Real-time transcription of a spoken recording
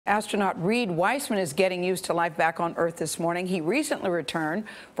Astronaut Reid Wiseman is getting used to life back on Earth this morning. He recently returned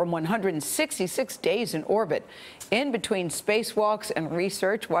from 166 days in orbit. In between spacewalks and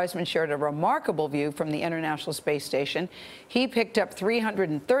research, Wiseman shared a remarkable view from the International Space Station. He picked up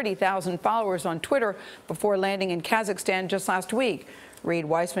 330,000 followers on Twitter before landing in Kazakhstan just last week. Reid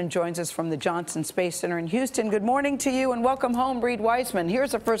Wiseman joins us from the Johnson Space Center in Houston. Good morning to you and welcome home, Reid Wiseman.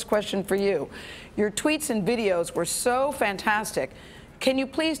 Here's the first question for you. Your tweets and videos were so fantastic. Can you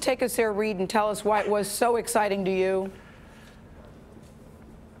please take us there, Reid, and tell us why it was so exciting to you?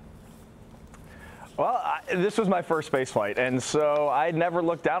 Well, this was my first space flight, and so I'd never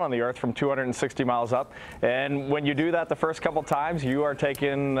looked down on the Earth from 260 miles up. And when you do that the first couple times, you're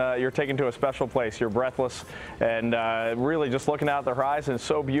taken to a special place. You're breathless, and really just looking out at the horizon is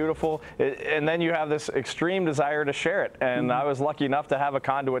so beautiful. And then you have this extreme desire to share it. And I was lucky enough to have a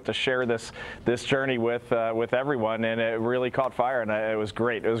conduit to share this journey with everyone, and it really caught fire, and it was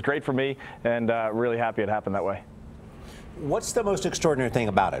great. It was great for me, and really happy it happened that way. What's the most extraordinary thing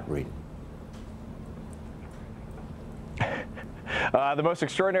about it, Reid? The most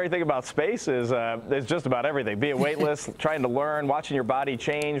extraordinary thing about space is just about everything. Being weightless, trying to learn, watching your body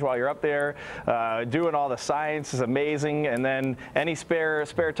change while you're up there, doing all the science is amazing. And then any spare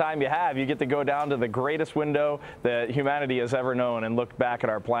time you have, you get to go down to the greatest window that humanity has ever known and look back at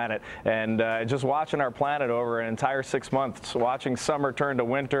our planet. And just watching our planet over an entire 6 months, watching summer turn to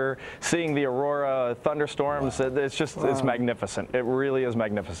winter, seeing the aurora, thunderstorms, it's magnificent. It really is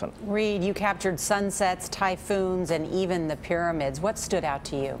magnificent. Reid, you captured sunsets, typhoons, and even the pyramids. What stood out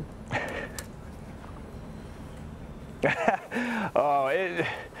to you?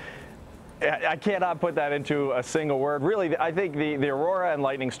 I cannot put that into a single word. Really, I think the aurora and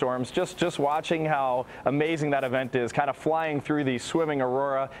lightning storms, just watching how amazing that event is, kind of flying through the swimming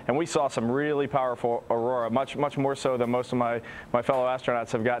aurora, and we saw some really powerful aurora, much more so than most of my fellow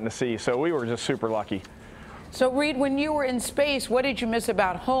astronauts have gotten to see. So we were just super lucky. So Reid, when you were in space, what did you miss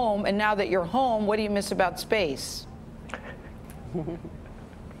about home? And now that you're home, what do you miss about space? When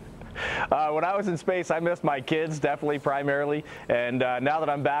I was in space, I missed my kids, definitely, primarily, and now that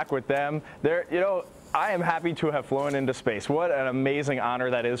I'm back with them, I am happy to have flown into space. What an amazing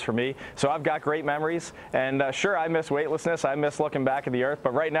honor that is for me. So I've got great memories, and sure, I miss weightlessness, I miss looking back at the Earth,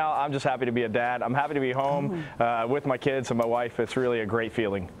 but right now, I'm just happy to be a dad. I'm happy to be home with my kids and my wife. It's really a great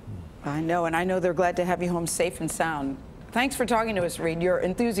feeling. I know, and I know they're glad to have you home safe and sound. Thanks for talking to us, Reid. Your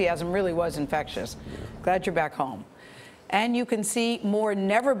enthusiasm really was infectious. Glad you're back home. And you can see more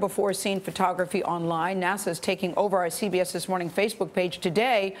never-before-seen photography online. NASA is taking over our CBS This Morning Facebook page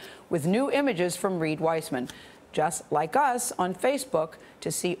today with new images from Reid Wiseman. Just like us on Facebook to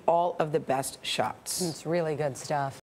see all of the best shots. It's really good stuff.